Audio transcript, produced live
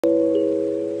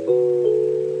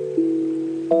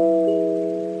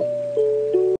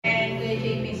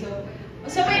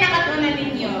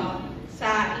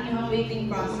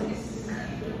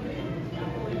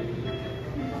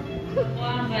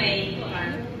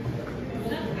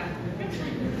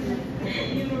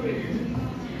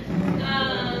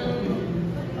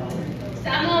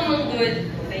good.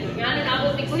 Like, nga na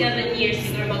ako 6-7 years,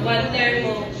 siguro mag-wonder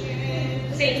mo.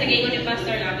 Kasi sa gay ko ni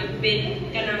Pastor nga, we've been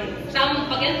ka ng,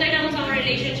 pag-enter na mo sa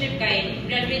relationship kay,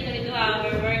 graduate na dito ha,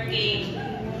 we're working.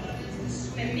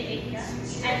 28 ka?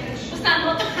 Ay, basta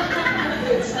mo.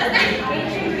 It's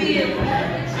reveal.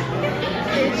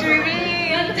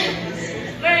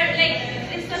 We're like,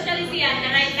 especially siya,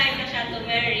 na right time na siya to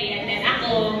marry. And then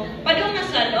ako,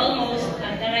 padungasan almost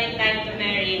at the right time to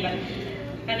marry. But,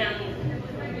 kanang,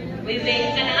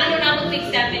 within, ano na ako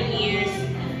 6-7 years.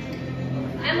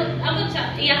 Amot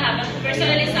sa, iya but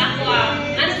personally sa ako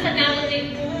ano sa namot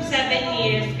 7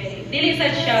 years, dili sa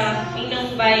siya,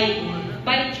 inong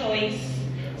by choice,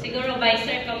 siguro by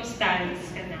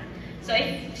circumstance, kana. So,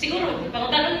 siguro,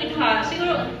 pangutanong mo ha,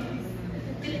 siguro,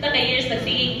 dito na years,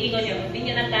 nagsigig ko niyo, hindi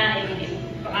niya na tayo,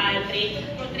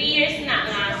 3 years na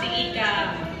nga, sige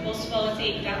ka, postpone,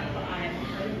 sige ka,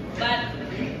 but,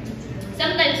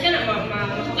 sometimes ka na,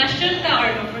 ma-question ka or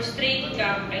ma-frustrate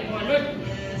ka, kahit mga Lord,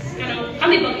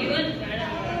 kami bang yun?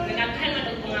 Nagkakahan man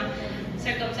ang mga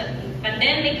circumstances.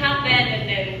 Pandemic happened, and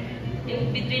then, in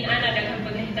between daghang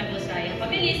paghahitabo sa iyang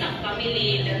family, sa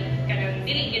family, kanang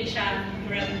diligid siya,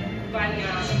 kuan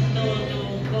nga, to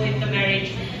go into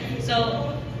marriage.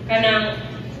 So,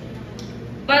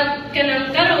 but kanang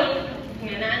karon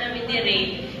nga naa namin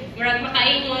diri, murag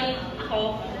makaingon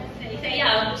ako, sa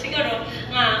iya, siguro,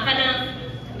 nga, kanang,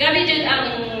 gabi dyan ang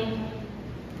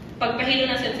pagpahilo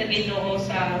na sa Ginoo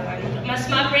sa mas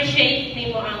ma-appreciate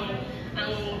nimo ang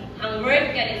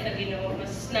work ka din sa Ginoo,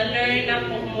 mas na-learn na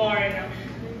po more na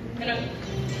kanang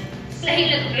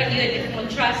lahilag yun mo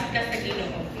trust ka sa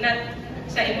Ginoo, not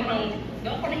sa imong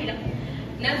ako nahilak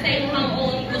not sa imong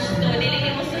own gusto,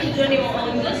 dili mo sundon imong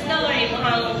own gusto or imong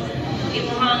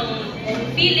own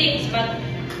feelings, but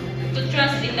to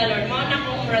trust in the Lord. Mo na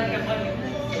kung murag na ko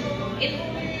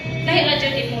dahil na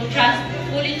dyan mo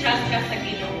fully trust ka sa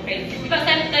Ginoo. Okay? Diba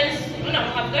sometimes,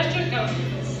 makapag-question ka,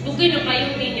 dugay na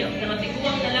kayo ninyo,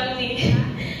 nakatiguang na lang ni,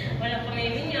 wala pa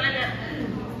may ninyo, anak.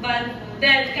 But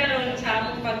then, karon sa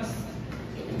among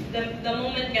the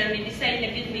moment ka, may decide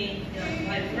na good me,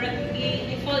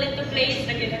 i-fall into place,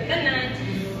 nagkagatanan,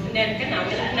 and then,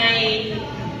 wala na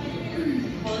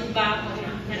hold back,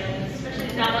 especially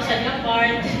sa ako sa mga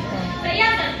part. So,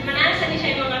 manasa ni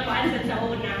siya yung mga paansan sa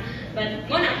una, but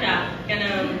muna siya,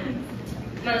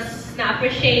 mas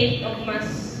na-appreciate o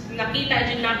mas nakita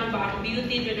dyan na kung ba ang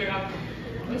beauty dyan or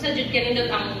unsa dyan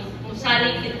kanindot ang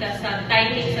musalig kita sa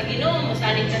timing sa Ginoo,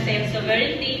 musalig ka sa iyang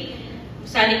sovereignty,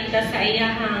 musalig kita sa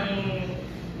iyahang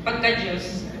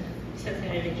pagka-Diyos sa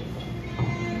religion.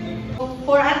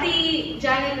 For Ate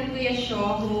Janet and Kuya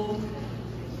Shaw, who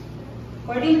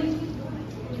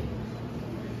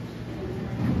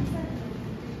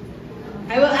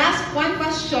I will ask one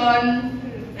question,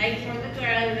 like for the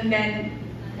girl, and then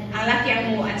ang laki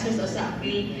ang mo answers o sa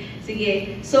okay.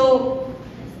 Sige. So,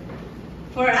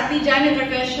 for Ate Janet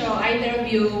or Kuya Shaw, either of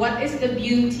you, what is the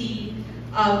beauty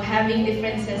of having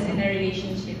differences in a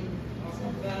relationship?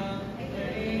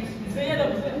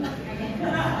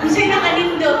 Unsay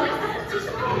nakalindot?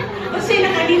 Unsay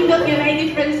nakalindot yun ay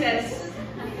differences?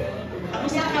 Ako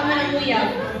sa kamo ng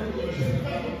uyab.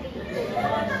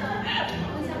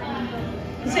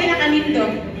 Unsay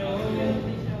nakalindot?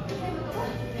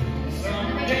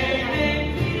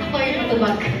 Ako yung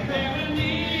matubag.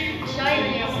 Siya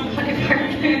yung partner.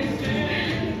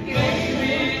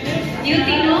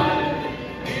 Beauty, no?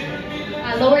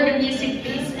 Lower the music,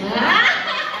 please.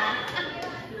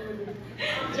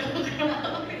 Joke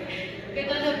lang.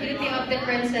 Ito the beauty of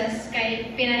differences.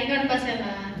 Kay pinaingon pa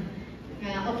sila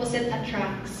opposite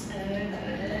attracts.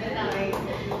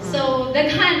 So,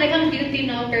 daghang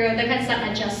beauty, no? Pero daghan sa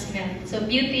adjustment. So,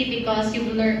 beauty because you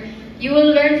will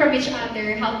learn from each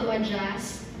other how to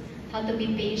adjust, how to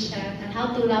be patient, and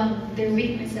how to love their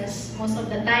weaknesses most of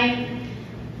the time.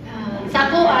 Sa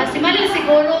ako, si Malin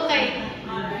siguro kay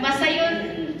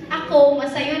masayon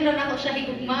lang ako siya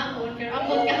higugmaon, pero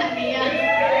amot ka niya.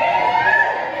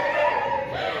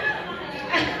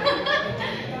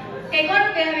 Kay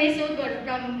kon kaya may sugod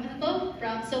from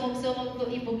sumog to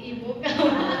ibog-ibog.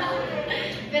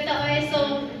 Pero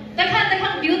so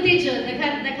daghang beauty jud,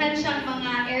 daghan siyang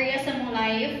mga areas sa mong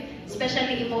life,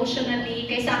 especially emotionally.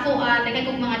 Kay sa ako daghan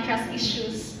kong mga trust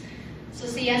issues. So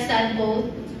siya sad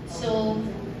both. So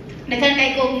daghan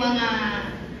kay kong mga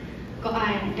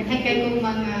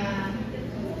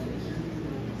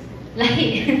lahi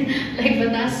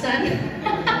batasan.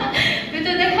 Pero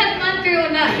daghan man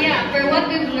pero na, yeah, for what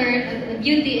we've learned, the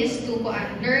beauty is to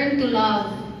learn to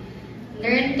love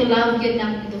yun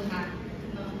ang duha.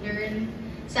 No? Learn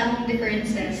sa among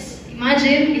differences.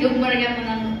 Imagine, igugmaraga mo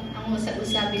ng ang mo sa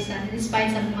usabisan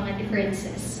despite sa mga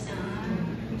differences.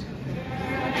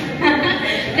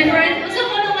 Unsa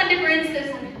mo mga differences?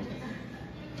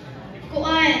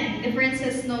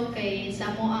 Differences no kay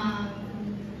sa mo ang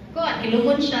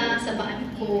hilumon siya sa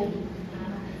baan ko.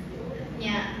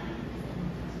 Yeah.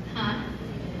 Ha?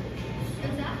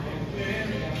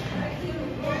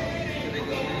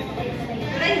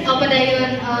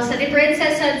 Padayon, sa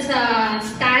differences sa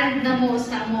stand na mo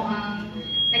sa mo ang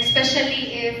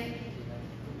especially if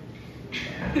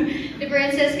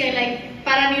differences kay like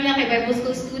para nila kay Bible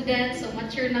school student, so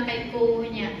mature na kay ko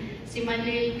niya. Si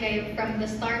Manil kay from the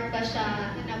start pa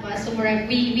siya, ano ba? So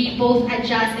we both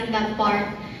adjust in that part,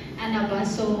 ano ba?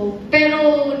 So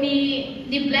pero ni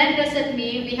blend us at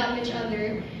me, we help each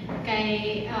other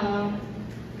kay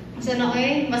so no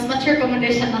mas mature pa man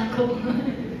siya nako.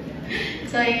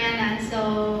 So nga na, so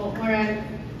murag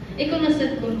ikaw na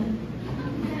sad ko no.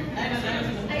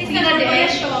 Ay isa ka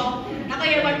question. Ako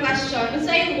yung one question.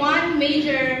 Unsa yung one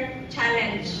major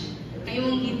challenge na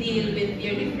imong i-deal with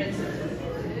your differences?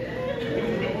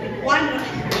 One.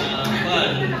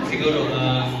 Siguro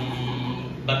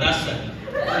batasan.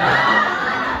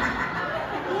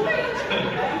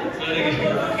 Sorry.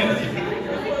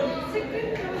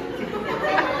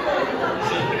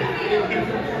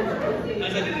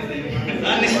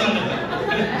 Honest lang ba?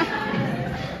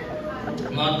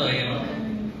 Moto yun.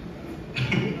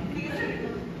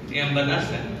 Yung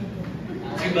batasan.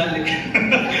 Si balik.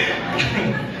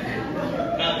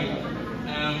 Grabe.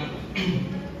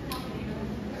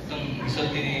 Itong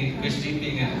isot ni Chris GP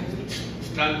nga,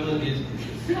 struggle with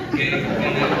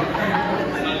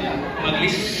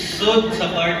maglisod sa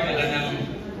part na kanang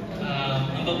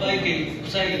ang babae kay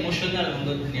usay emotional ang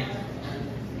dod niya.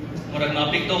 Murag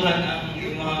maapektuhan ang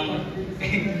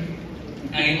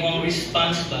imong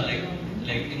response ba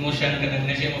like emotion kanang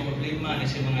na siya mga problema, na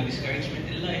siya mga discouragement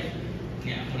in life.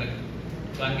 Niya murag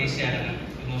kuan kay siya na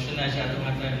emotional siya atong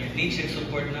atan niya. Need siya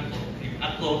support na ko.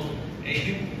 Ako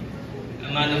a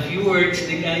man of few words,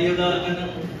 di kayo ka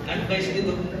anong advice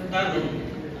dito tarong.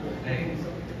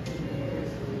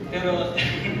 Pero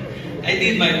I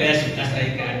did my best as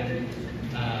I can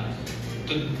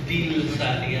to deal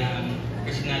sa iyang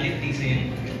personality sa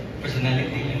iyang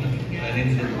personality lang natin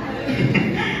din.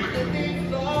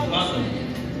 Maso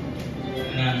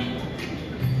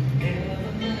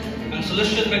ang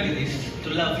solution ba is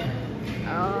to love her.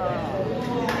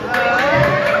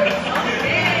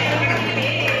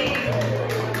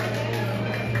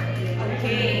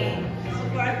 Okay. So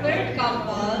for a third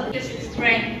couple, this is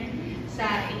strength sa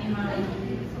inyong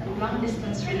long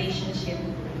distance relationship.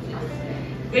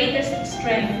 Greatest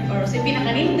strength or sa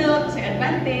pinakanindot, sa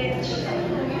advantage.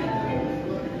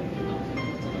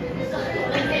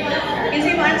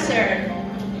 Easy mo answer.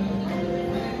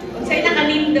 Kung sa'yo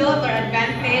nakanindot or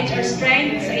advantage or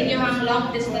strength sa inyong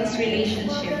long distance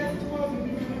relationship.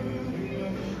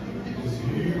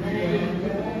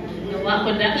 Nawa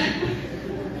ko na.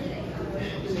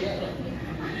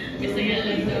 Gusto nga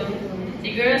lang to.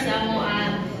 Siguro sa mo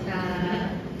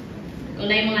kung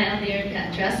na yung mga earlier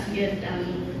ka, trust yun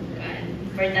ang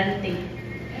importante.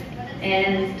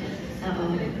 And,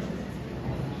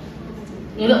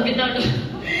 bitaw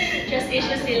trust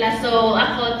issues sila. So,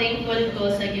 ako, thankful ko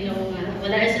sa Ginoo nga.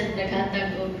 Wala sa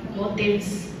naghatag o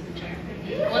motives.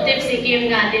 Motives si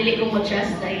Kim nga, dili ko mo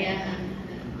trust sa iya.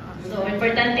 So,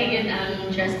 importante yun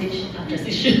ang trust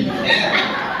issue.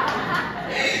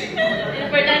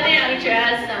 Importante ang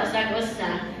trust sa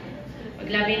usag-usa.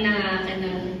 Paglabi na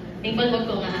kanang thankful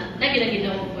ko nga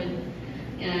nagina-Ginoo po.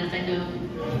 Kanang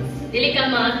dili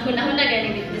ka maghuna-huna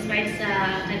gani despite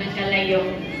sa kanang kalayo.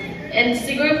 And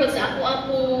siguro po sa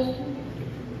ako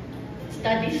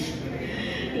studies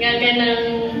nga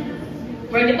ganang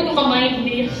di po ko kamay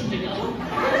hindi bitaw.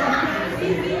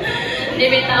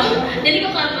 Dili ko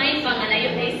kamay pa nga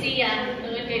layo kay siya.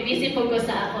 Tungod kay busy po ko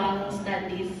sa ako ang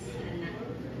studies.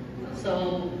 So,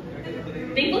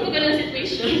 thankful ko ganang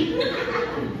situation.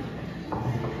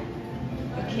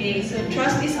 Okay, so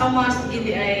trust is a must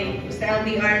GDI sa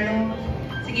LDR, no?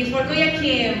 Sige, for Kuya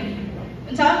Kim,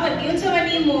 unsa man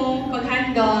nimo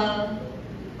pag-handle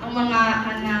ang mga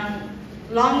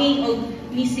longing o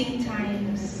missing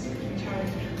times?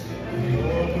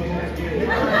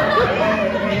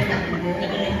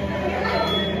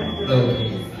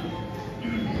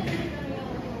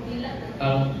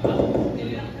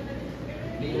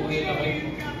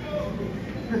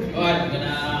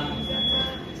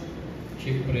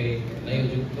 Siyempre,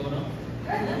 layo jud ko, no?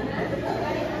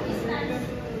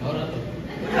 Ora to.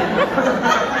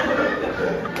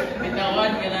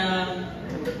 Bitawan ka na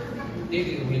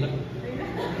dili ko bilang.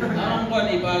 Ang kwan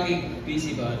ibagig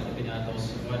busy ba sa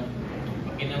pinatos.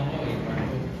 ginawa ko, i-part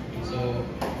ko. So,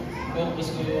 focus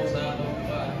ko sa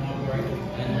mga work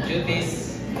and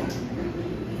duties.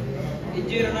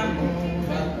 Enjoy na ako.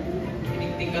 But,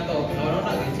 ining ka to, nawaroon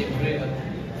na, siyempre, but,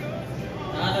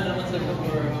 naano naman sa ito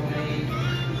for how many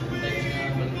times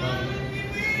na balik-balik.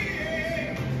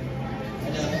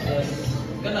 Kaya, just,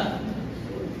 gana.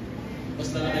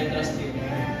 Basta na kayo trusted.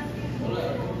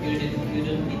 Wala, you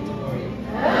don't need to worry.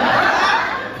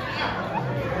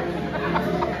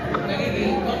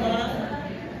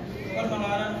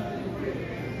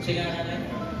 Sige na.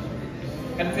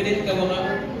 Confident ka ba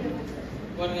nga?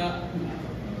 Kuwan nga.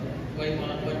 Kuwan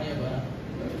mga kuwan niya ba?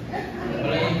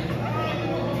 Wala yun.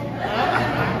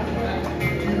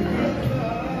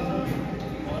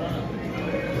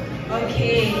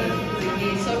 Okay.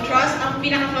 So trust ang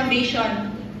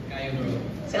pinaka-foundation Kayo bro.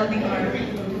 sa LDR.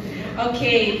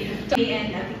 Okay. So,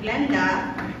 and Ate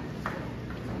Glenda,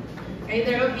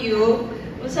 either of you,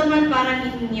 kung man para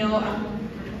ninyo ang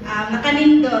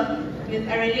nakanindot with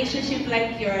a relationship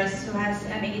like yours who has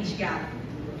an age gap?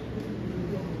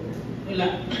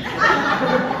 Wala.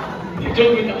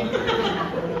 Joke ito.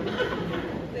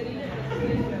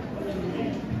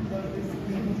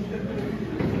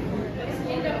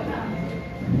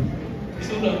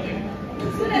 Isulat eh.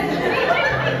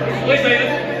 Uy, sa'yo.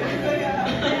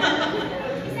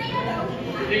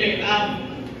 Really,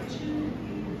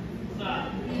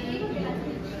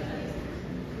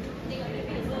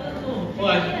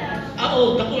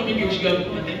 dako kami yung sigab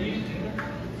ko.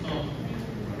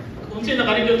 Kung sino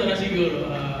nakarito na siguro,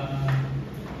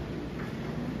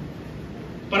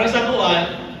 para sa kuwan,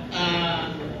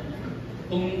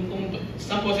 kung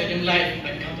sampo sa inyong life,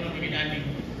 encounter ng pagkinani,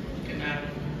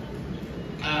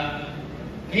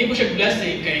 nahimo siya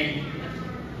blessing kay,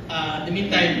 the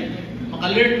meantime,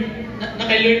 maka-learn,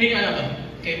 naka-learning ano ba?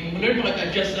 Kay mo-learn mo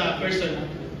adjust sa person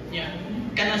niya.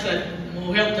 Kana sa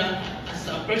mo help na as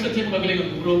a person siya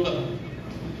magaling grow ka.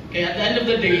 Kaya at the end of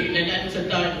the day, lain sa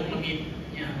tao mo mag-meet.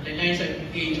 Lain sa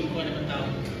age kung ano man tao.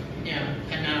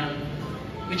 Kana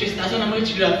which is taso na mo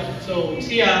age gap. So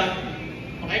siya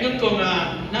makaingon ko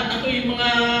nga ako yung mga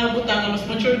butang na mas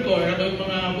mature ko, ako yung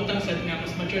mga butang set nga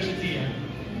mas mature sa siya.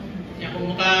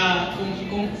 Kung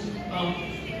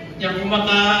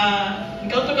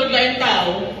encounter kag lain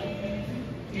tao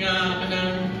nga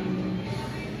kanang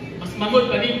mas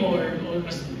magod pa nimo or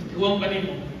mas luwang pa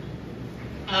nimo.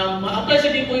 Ma-apply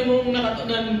sa din mo yung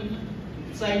nakatunan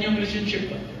sa inyong relationship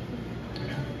pa.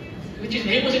 Which is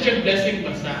nahimo sa siya blessing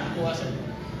pa sa kuwasan.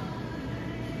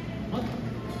 What?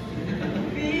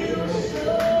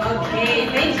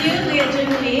 Okay, thank you, Kuya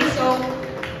Junli. So,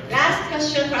 last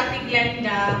question for Ate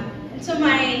Glenda. So,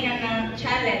 may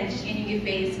challenge in you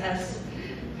face as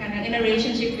in a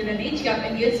relationship with an age gap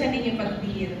and yun sa ninyo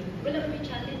pag-deal. Wala may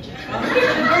challenge.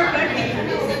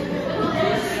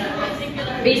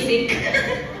 Basic.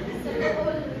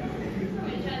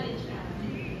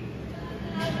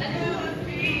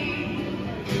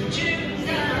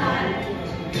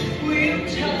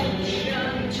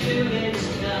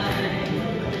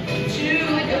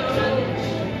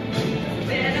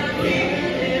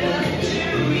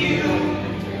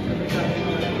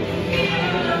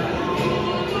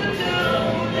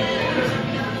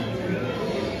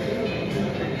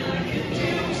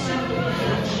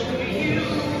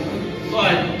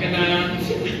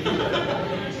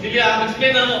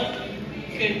 Explain ako.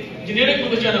 Okay, generic mo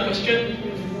ba siya na question?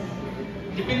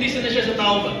 Depende na siya sa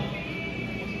tao ba?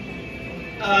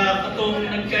 Atong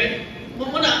nagkay...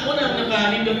 Muna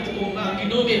nakalindot kung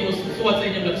ginuwi mo suwat sa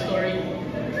inyong love story.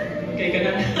 Okay,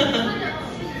 kanang...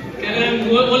 kanang...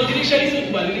 Wala din siya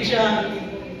isip ba? Hindi siya...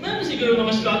 Ano siguro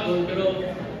mga struggle, pero...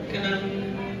 Kanang...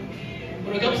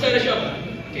 Mura kapsa na siya ba?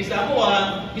 Kaya sa ako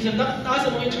bisan taas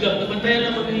sa mga itsugab, nabantayan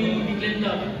ako ni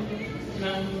Glenda ba?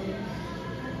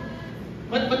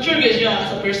 Mature ka siya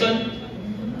as a person.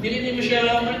 Dili mo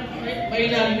siya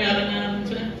mailalim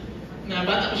na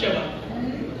bata ko siya ba?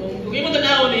 Kung yung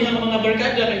matanawon niya mga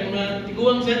barkada kay mga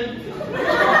tiguang set.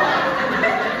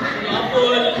 Mga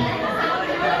apol.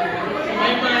 Si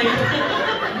Maymay.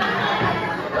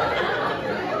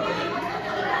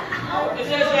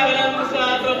 Kasi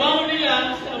sa trabaho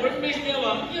nila, sa workplace niya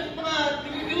ba, yung mga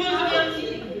tiguang sa mga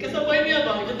kasabay niya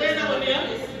ba? Ito tayo na ako niya.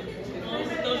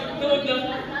 Tawag lang.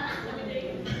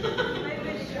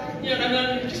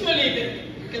 Kanang usually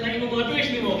kanang imong mga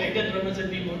tuition nimo kay dad raman sa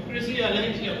nimo pero siya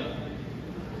lain siya ba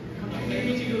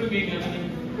kaya siguro may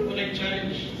wala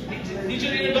challenge di siya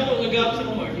rin ba ko nag-up sa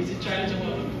mga is challenge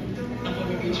ako ako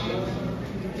mag-age ko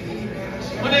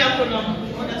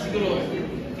wala siguro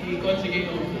i-consige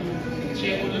ko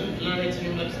siya ko learn sa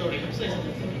yung love story kasi sa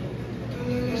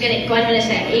Gani, kuan mo na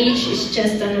siya, age is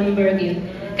just a number yun.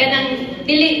 Kanang,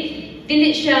 dili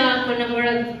siya, kunang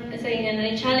murag, say nga,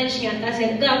 challenge nga, tas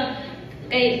yung gap,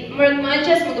 kay, murag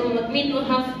ma-adjust, mag-meet mo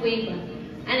halfway ba?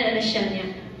 Ano siya niya?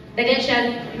 Dagan siya,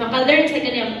 maka-learn sa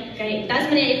kanya, kay, taas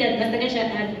man niya edad, mas dagan siya,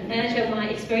 siya mga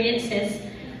experiences,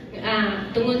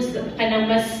 tungod sa kanang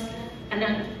mas,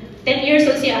 kanang, 10 years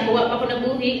old siya, ako pa ko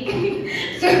nabuhi.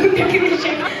 So, kaya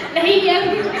siya, nahiyang.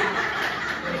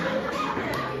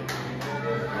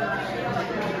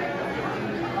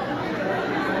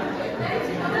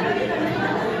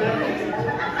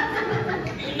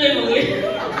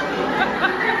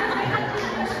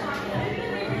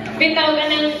 Bitaw ka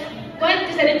ng, kuwan,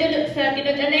 sa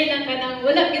tinudanay lang ka ng,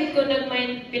 wala gid ko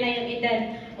nag-mind pilayang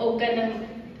edad, o ka ng,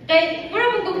 kay,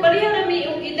 mura mo kung pareha rami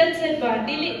yung edad sa ba,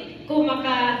 dili ko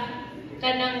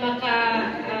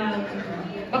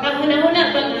huna-huna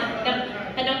ba nga,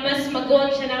 kanang mas mag-uwang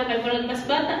siya na ako, kaya mas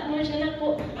bata mo siya na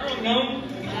po. Oh, no.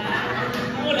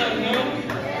 Wala, no.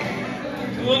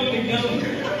 Huwag ikaw.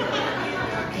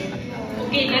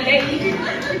 Okay na, guys.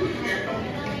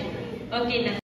 Okay na.